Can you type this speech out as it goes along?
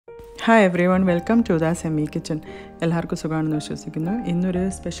Hi everyone, welcome to the Semi Kitchen. എല്ലാവർക്കും സുഖമാണെന്ന് വിശ്വസിക്കുന്നു. ഇന്നൊരു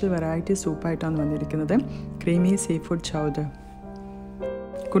സ്പെഷ്യൽ വെറൈറ്റി സൂപ്പായിട്ടാണ് വന്നിരിക്കുന്നത്. Creamy seafood ചൗദർ.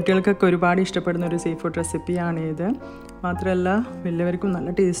 കുട്ടികൾക്കൊക്കെ ഒരുപാട് ഇഷ്ടപ്പെടുന്ന ഒരു സീഫുഡ് റെസിപ്പിയാണ് ഇത്. മാത്രമല്ല വലിയവർക്കും നല്ല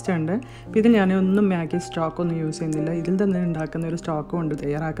ടേസ്റ്റ് ഉണ്ട്. അപ്പോൾ ഇതിൽ ഞാനൊന്നും മാഗി സ്റ്റോക്കൊന്നും യൂസ് ചെയ്യുന്നില്ല. ഇതിൽ തന്നെ ഉണ്ടാക്കുന്ന ഒരു സ്റ്റോക്ക് കൊണ്ട്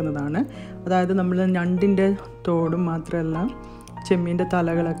തയ്യാറാക്കുന്നതാണ്. അതായത് നമ്മൾ ഞണ്ടിൻ്റെ തോടും മാത്രമല്ല ചെമ്മീൻ്റെ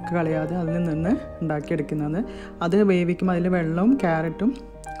തലകളൊക്കെ കളയാതെ അതിൽ നിന്ന് ഉണ്ടാക്കിയെടുക്കുന്നത്. അത് വേവിക്കുമ്പോൾ അതിൽ വെള്ളവും ക്യാരറ്റും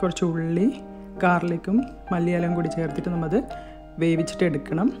കുറച്ച് ഉള്ളി ഗാർലിക്കും മല്ലിയിലയും കൂടി ചേർത്തിട്ട് നമ്മളത് വേവിച്ചിട്ട്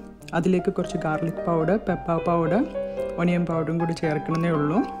എടുക്കണം. അതിലേക്ക് കുറച്ച് garlic powder, pepper powder, onion പൗഡറും കൂടി ചേർക്കണമെന്നേ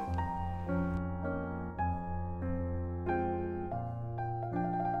ഉള്ളൂ.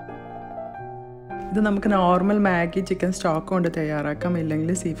 ഇത് നമുക്ക് നോർമൽ മാഗി ചിക്കൻ സ്റ്റോക്ക് കൊണ്ട് തയ്യാറാക്കാം,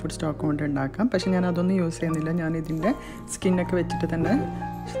 ഇല്ലെങ്കിൽ സീ ഫുഡ് സ്റ്റോക്ക് കൊണ്ട് ഉണ്ടാക്കാം. പക്ഷേ ഞാൻ അതൊന്നും യൂസ് ചെയ്യുന്നില്ല. ഞാൻ ഇതിൻ്റെ സ്കിന്നൊക്കെ വെച്ചിട്ട് തന്നെ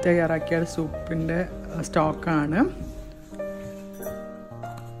തയ്യാറാക്കിയ സൂപ്പിൻ്റെ സ്റ്റോക്കാണ്.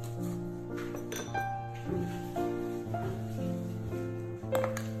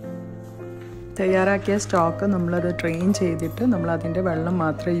 തയ്യാറാക്കിയ സ്റ്റോക്ക് നമ്മളത് ട്രെയിൻ ചെയ്തിട്ട് നമ്മളതിൻ്റെ വെള്ളം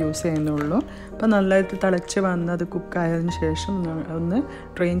മാത്രമേ യൂസ് ചെയ്യുന്നുള്ളൂ. അപ്പോൾ നല്ലതായിട്ട് തിളച്ച് വന്ന് അത് കുക്കായതിന് ശേഷം ഒന്ന്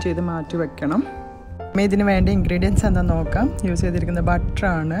ട്രെയിൻ ചെയ്ത് മാറ്റി വെക്കണം. ഇതിന് വേണ്ട ഇൻഗ്രീഡിയൻസ് എന്താണെന്ന് നോക്കാം. യൂസ് ചെയ്തിരിക്കുന്നത്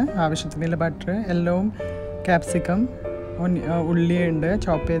ബട്ടറാണ്, ആവശ്യത്തിനുള്ള ബട്ടർ, യെല്ലോവും ക്യാപ്സിക്കം, ഉള്ളിയുണ്ട്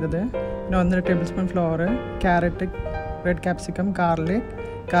ചോപ്പ് ചെയ്തത്, പിന്നെ 1.5 table spoon floor, carrot, red capsicum,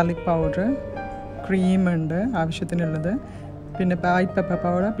 garlic powder, cream ഉണ്ട് ആവശ്യത്തിനുള്ളത്, പിന്നെ white pepper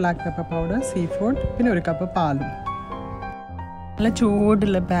powder, black pepper powder, sea food, പിന്നെ 1 കപ്പ് പാലും. നല്ല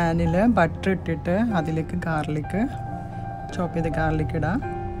ചൂടുള്ള പാനിൽ ബട്ടർ ഇട്ടിട്ട് അതിലേക്ക് ചോപ്പ് ചെയ്ത് ഗാർലിക് ഇടാം,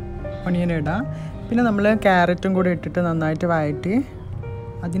 ഒണിയൻ ഇടാം, പിന്നെ നമ്മൾ ക്യാരറ്റും കൂടി ഇട്ടിട്ട് നന്നായിട്ട് വഴറ്റി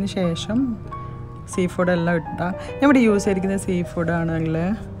അതിന് ശേഷം സീ ഫുഡെല്ലാം ഇട്ടാൽ. ഞാൻ ഇവിടെ യൂസ് ചെയ്തിരിക്കുന്നത് സീ ഫുഡാണെങ്കിൽ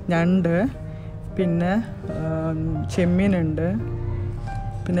ഞണ്ട്, പിന്നെ ചെമ്മീനുണ്ട്,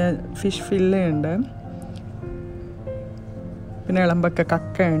 പിന്നെ ഫിഷ് ഫില്ലേ ഉണ്ട്, പിന്നെ ഇളമ്പക്ക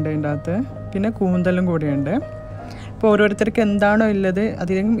കക്കയുണ്ട് ഇതിൻ്റെ അകത്ത്, പിന്നെ കൂന്തലും കൂടിയുണ്ട്. അപ്പോൾ ഓരോരുത്തർക്ക് എന്താണോ ഉള്ളത്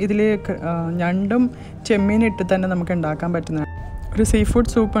ഇതിൽ ഞണ്ടും ചെമ്മീനും ഇട്ട് തന്നെ നമുക്ക് ഉണ്ടാക്കാൻ പറ്റുന്നതാണ്. ഒരു സീ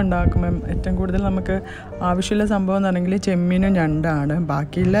ഫുഡ് സൂപ്പ് ഉണ്ടാക്കുമ്പം ഏറ്റവും കൂടുതൽ നമുക്ക് ആവശ്യമുള്ള സംഭവം എന്ന് പറഞ്ഞെങ്കിൽ ചെമ്മീനും ഞണ്ടാണ്.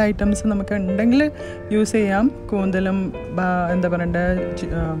 ബാക്കിയുള്ള ഐറ്റംസ് നമുക്ക് ഉണ്ടെങ്കിൽ യൂസ് ചെയ്യാം. കൂന്തലും എന്താ പറയണ്ടേ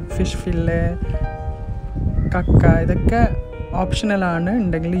ഫിഷ് ഫില്ലേ, കക്ക, ഇതൊക്കെ ഓപ്ഷണലാണ്,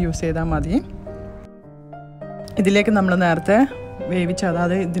 ഉണ്ടെങ്കിൽ യൂസ് ചെയ്താൽ മതി. ഇതിലേക്ക് നമ്മൾ നേരത്തെ വേവിച്ച,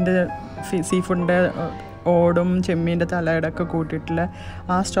 അതായത് ഇതിൻ്റെ സീ ഫുഡിൻ്റെ ഓടും ചെമ്മീൻ്റെ തലയുടെയൊക്കെ കൂട്ടിയിട്ടുള്ള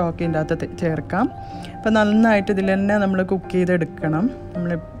ആ സ്റ്റോക്കിൻ്റെ അകത്ത് ചേർക്കാം. അപ്പോൾ നന്നായിട്ട് ഇതിൽ തന്നെ നമ്മൾ കുക്ക് ചെയ്തെടുക്കണം.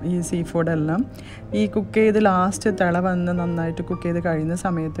 നമ്മൾ ഈ സീ ഫുഡെല്ലാം ഈ കുക്ക് ചെയ്ത് ലാസ്റ്റ് തിള വന്ന് നന്നായിട്ട് കുക്ക് ചെയ്ത് കഴിയുന്ന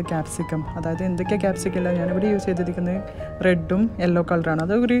സമയത്ത് ക്യാപ്സിക്കം, അതായത് എന്തൊക്കെ ക്യാപ്സിക്കം ഇല്ല, ഞാനിവിടെ യൂസ് ചെയ്തിരിക്കുന്നത് റെഡും യെല്ലോ കളറാണ്.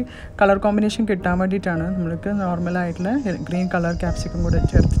 അതൊരു കളർ കോമ്പിനേഷൻ കിട്ടാൻ വേണ്ടിയിട്ടാണ്. നമ്മൾക്ക് നോർമലായിട്ടുള്ള ഗ്രീൻ കളർ ക്യാപ്സിക്കം കൂടെ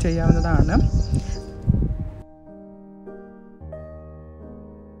ചേർത്ത് ചെയ്യാവുന്നതാണ്.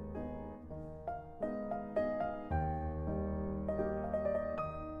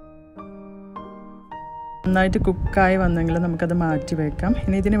 നന്നായിട്ട് കുക്കായി വന്നെങ്കിൽ നമുക്കത് മാറ്റി വയ്ക്കാം.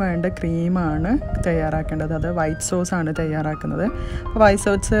 ഇനി ഇതിന് വേണ്ട ക്രീമാണ് തയ്യാറാക്കേണ്ടത്. അത് വൈറ്റ് സോസാണ് തയ്യാറാക്കുന്നത്. അപ്പോൾ വൈറ്റ്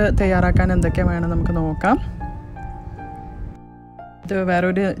സോസ് തയ്യാറാക്കാൻ എന്തൊക്കെ വേണം നമുക്ക് നോക്കാം. ഇത്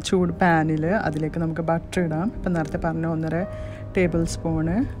വേറൊരു ചൂട് പാനിൽ അതിലേക്ക് നമുക്ക് ബട്ടർ ഇടാം. ഇപ്പം നേരത്തെ പറഞ്ഞ 1.5 ടേബിൾ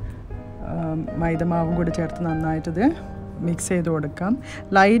സ്പൂണ് മൈദമാവും കൂടി ചേർത്ത് നന്നായിട്ടിത് മിക്സ് ചെയ്ത് കൊടുക്കാം.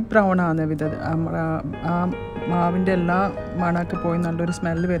 ലൈറ്റ് ബ്രൗൺ ആണ് ആ മാവിൻ്റെ എല്ലാ മണമൊക്കെ പോയി നല്ലൊരു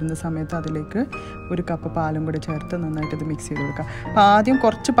സ്മെല്ല് വരുന്ന സമയത്ത് അതിലേക്ക് 1 കപ്പ് പാലും കൂടി ചേർത്ത് നന്നായിട്ട് ഇത് മിക്സ് ചെയ്ത് കൊടുക്കാം. അപ്പോൾ ആദ്യം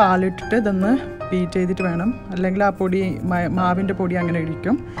കുറച്ച് പാലിട്ടിട്ട് ഇതൊന്ന് ബീറ്റ് ചെയ്തിട്ട് വേണം, അല്ലെങ്കിൽ ആ പൊടി മാവിൻ്റെ പൊടി അങ്ങനെ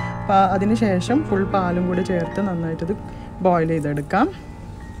ഇരിക്കും. അപ്പോൾ അതിന് ശേഷം ഫുൾ പാലും കൂടി ചേർത്ത് നന്നായിട്ടിത് ബോയിൽ ചെയ്തെടുക്കാം.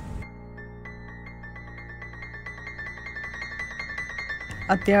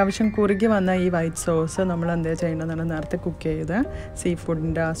 അത്യാവശ്യം കുറുകി വന്ന ഈ വൈറ്റ് സോസ് നമ്മൾ എന്താ ചെയ്യേണ്ടതെന്നാണ് നേരത്തെ കുക്ക് ചെയ്ത് സീ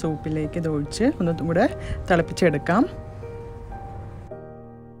ഫുഡിൻ്റെ ആ സൂപ്പിലേക്ക് ഇത് ഒഴിച്ച് ഒന്നും കൂടെ തിളപ്പിച്ചെടുക്കാം.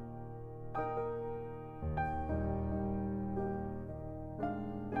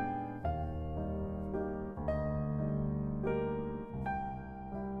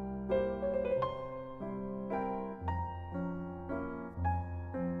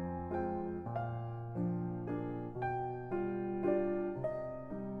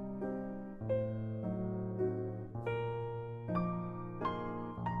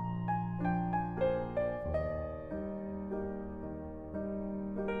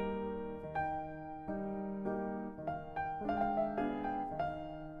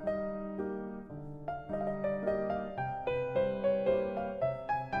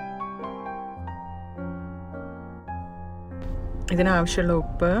 ഇതിനാവശ്യമുള്ള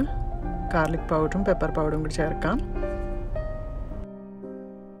ഉപ്പ്, ഗാർലിക് പൗഡറും പെപ്പർ പൗഡറും കൂടി ചേർക്കാം.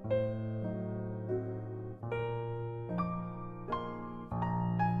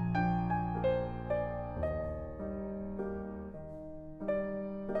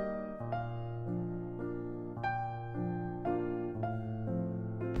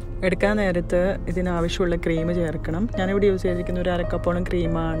 എടുക്കാൻ നേരത്ത് ഇതിനാവശ്യമുള്ള ക്രീം ചേർക്കണം. ഞാനിവിടെ യൂസ് ചെയ്തിരിക്കുന്ന ഒരു 1/2 കപ്പോളം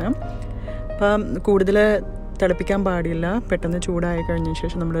ക്രീമാണ്. അപ്പം കൂടുതൽ തിളപ്പിക്കാൻ പാടില്ല. പെട്ടെന്ന് ചൂടായി കഴിഞ്ഞ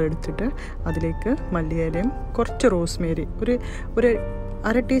ശേഷം നമ്മൾ എടുത്തിട്ട് അതിലേക്ക് മല്ലിയിലയും കുറച്ച് റോസ്മേരി, ഒരു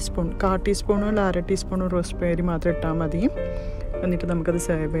 1/2 ടീസ്പൂൺ, 1/4 ടീസ്പൂണോ 1/2 ടീസ്പൂൺ റോസ്മേരി മാത്രം ഇട്ടാൽ മതി. എന്നിട്ട് നമുക്കത്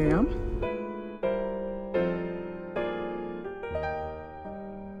സെർവ് ചെയ്യാം.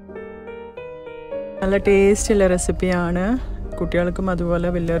 നല്ല ടേസ്റ്റുള്ള റെസിപ്പിയാണ്. കുട്ടികൾക്കും അതുപോലെ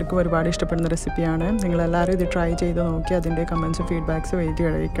വലിയവർക്കും ഒരുപാട് ഇഷ്ടപ്പെടുന്ന റെസിപ്പിയാണ്. നിങ്ങളെല്ലാവരും ഇത് ട്രൈ ചെയ്ത് നോക്കി അതിൻ്റെ കമൻറ്റ്സും ഫീഡ്ബാക്സും എഴുതി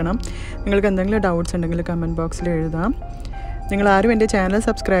അറിയിക്കണം. നിങ്ങൾക്ക് എന്തെങ്കിലും ഡൗട്ട്സ് ഉണ്ടെങ്കിൽ കമൻറ്റ് ബോക്സിൽ എഴുതാം. നിങ്ങളാരും എൻ്റെ ചാനൽ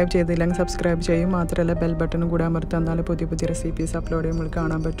സബ്സ്ക്രൈബ് ചെയ്തില്ലെങ്കിൽ സബ്സ്ക്രൈബ് ചെയ്യും. മാത്രമല്ല ബെൽ ബട്ടണും കൂടെ അമർത്താൻ, എന്നാലും പുതിയ റെസിപ്പീസ് അപ്ലോഡ് ചെയ്യുമ്പോൾ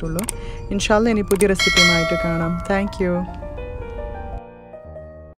കാണാൻ പറ്റുള്ളൂ. ഇൻഷാല്ലാ ഇനി പുതിയ റെസിപ്പിയുമായിട്ട് കാണാം. Thank you.